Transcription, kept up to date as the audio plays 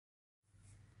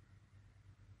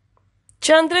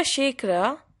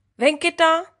Chandrasekhara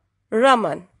Venkata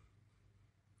Raman.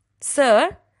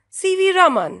 Sir C. V.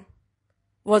 Raman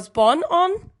was born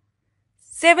on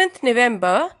 7th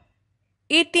November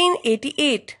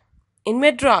 1888 in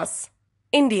Madras,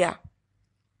 India.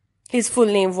 His full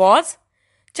name was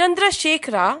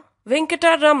Chandrasekhara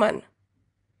Venkata Raman.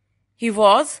 He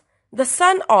was the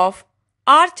son of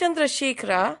R.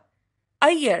 Chandrasekhara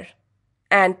Iyer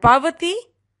and Parvati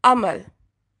Amal.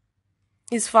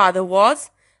 His father was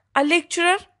a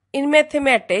lecturer in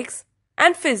mathematics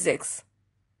and physics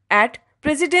at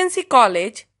Presidency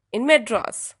College in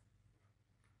Madras.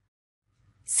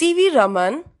 C. V.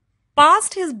 Raman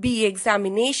passed his B.A.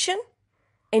 examination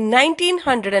in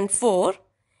 1904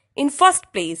 in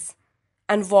first place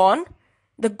and won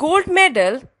the gold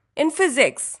medal in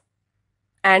physics,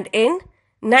 and in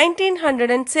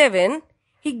 1907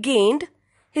 he gained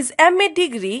his M.A.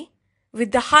 degree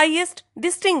with the highest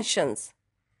distinctions.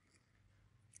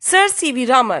 Sir C. V.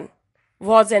 Raman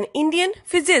was an Indian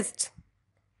physicist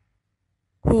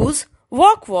whose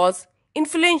work was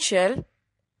influential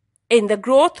in the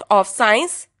growth of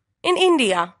science in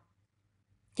India.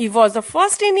 He was the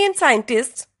first Indian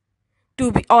scientist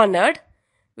to be honored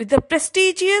with the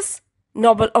prestigious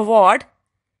Nobel Award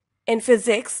in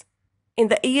Physics in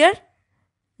the year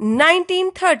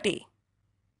 1930.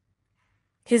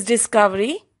 His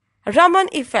discovery, Raman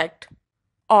effect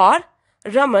or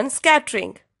Raman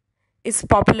scattering, is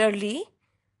popularly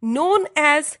known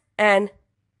as an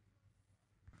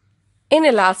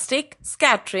inelastic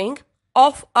scattering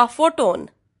of a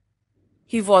photon.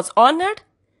 He was honored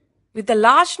with a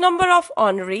large number of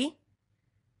honorary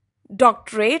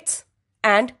doctorates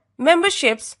and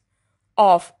memberships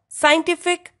of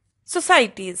scientific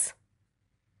societies.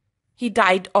 He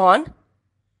died on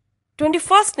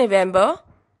 21st November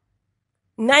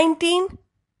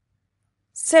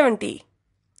 1970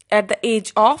 at the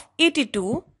age of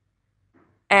 82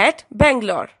 at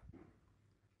Bangalore.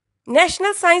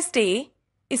 National Science Day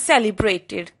is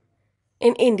celebrated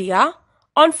in India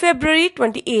on February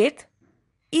 28th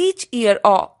each year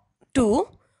to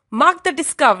mark the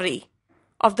discovery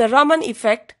of the Raman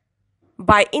effect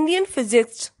by Indian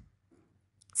physicist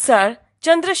Sir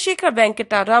Chandrasekhara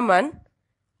Venkata Raman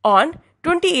on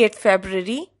 28th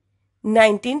February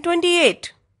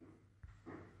 1928.